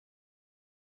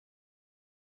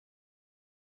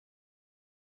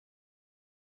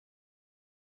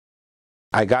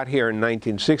I got here in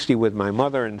 1960 with my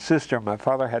mother and sister. My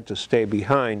father had to stay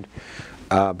behind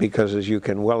because, as you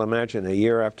can well imagine, a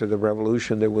year after the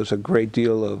revolution there was a great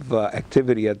deal of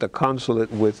activity at the consulate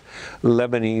with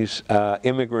Lebanese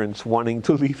immigrants wanting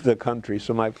to leave the country.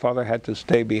 So my father had to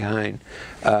stay behind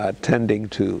tending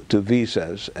to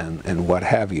visas and what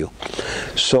have you.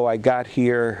 So I got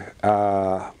here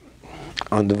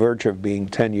on the verge of being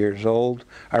 10 years old.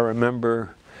 I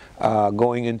remember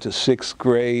going into 6th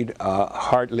grade,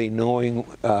 hardly knowing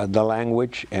the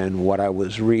language and what I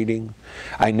was reading.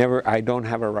 I don't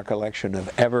have a recollection of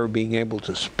ever being able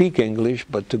to speak English,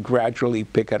 but to gradually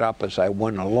pick it up as I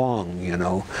went along, you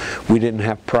know. We didn't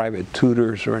have private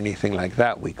tutors or anything like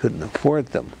that. We couldn't afford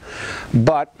them.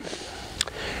 But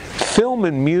film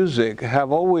and music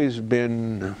have always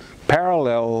been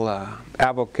parallel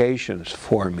avocations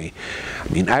for me. I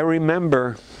mean, I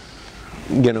remember,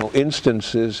 you know,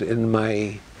 instances in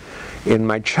my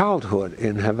childhood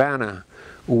in Havana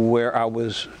where I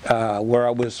was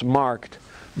marked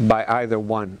by either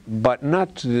one, but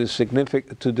not to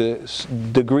the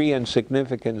degree and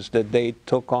significance that they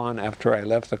took on after I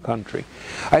left the country.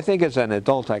 I think as an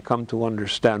adult I come to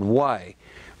understand why.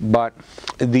 But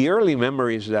the early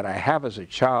memories that I have as a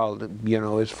child, you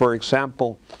know, is, for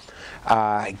example,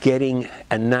 getting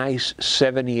a nice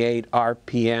 78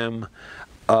 RPM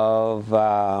of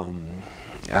an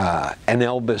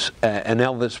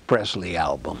Elvis Presley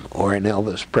album or an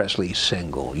Elvis Presley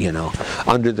single, you know,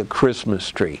 under the Christmas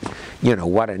tree. You know,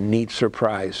 what a neat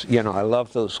surprise. You know, I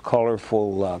love those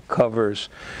colorful covers,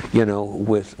 you know,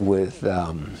 with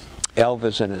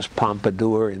Elvis and his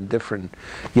pompadour in different,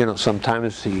 you know,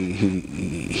 sometimes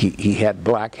he had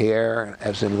black hair,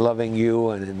 as in Loving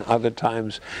You, and in other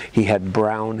times he had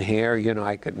brown hair. You know,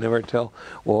 I could never tell,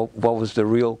 well, what was the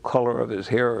real color of his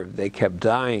hair, or if they kept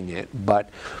dyeing it. But,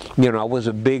 you know, I was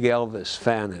a big Elvis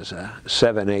fan as a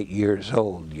 7, 8 years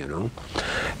old, you know.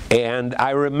 And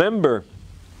I remember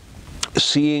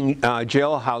seeing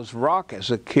Jailhouse Rock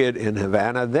as a kid in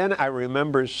Havana. Then I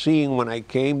remember seeing, when I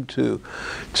came to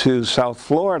South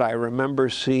Florida, I remember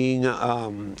seeing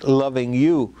Loving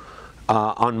You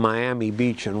on Miami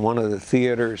Beach in one of the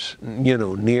theaters, you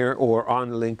know, near or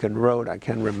on Lincoln Road. I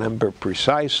can't remember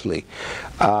precisely.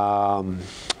 And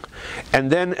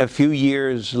then a few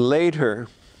years later,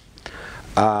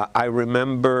 I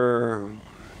remember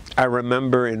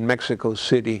in Mexico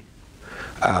City,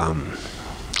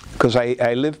 because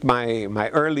I lived my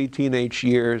early teenage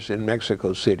years in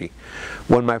Mexico City.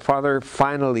 When my father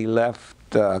finally left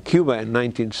Cuba in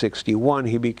 1961,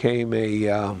 he became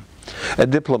a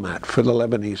diplomat for the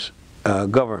Lebanese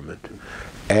government.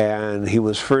 And he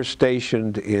was first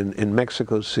stationed in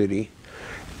Mexico City,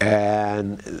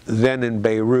 and then in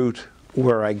Beirut,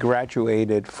 where I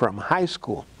graduated from high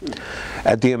school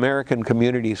at the American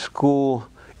Community School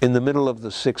in the middle of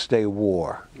the Six-Day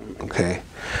War. Okay,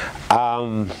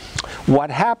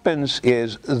 what happens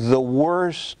is the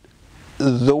worst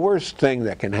thing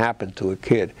that can happen to a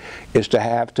kid is to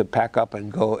have to pack up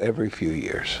and go every few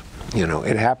years. You know,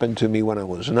 it happened to me when I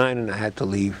was 9 and I had to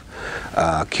leave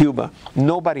Cuba.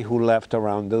 Nobody who left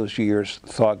around those years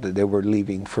thought that they were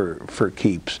leaving for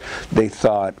keeps. They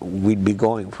thought we'd be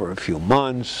going for a few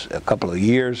months, a couple of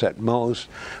years at most,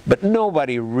 but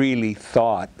nobody really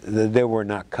thought that they were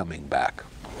not coming back,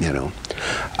 you know.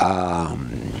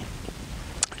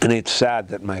 And it's sad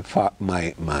that my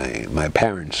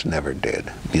parents never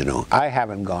did, you know. I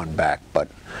haven't gone back, but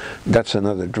that's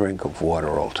another drink of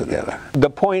water altogether.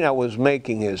 The point I was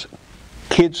making is,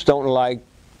 kids don't like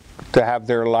to have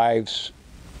their lives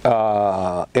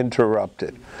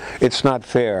interrupted. It's not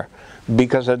fair,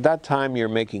 because at that time you're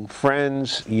making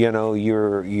friends, you know,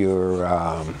 you're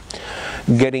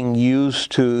getting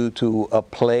used to a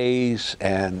place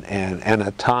and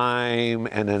a time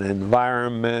and an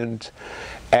environment.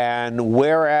 And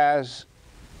whereas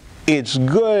it's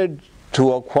good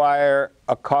to acquire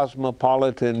a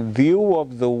cosmopolitan view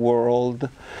of the world,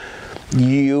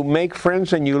 you make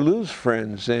friends and you lose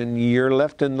friends, and you're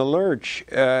left in the lurch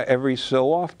every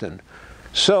so often.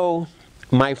 So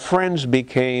my friends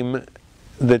became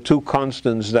the two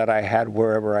constants that I had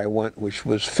wherever I went, which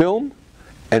was film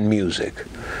and music.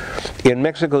 In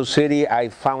Mexico City, I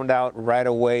found out right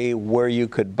away where you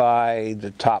could buy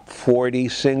the top 40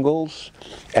 singles,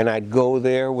 and I'd go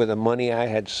there with the money I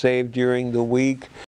had saved during the week.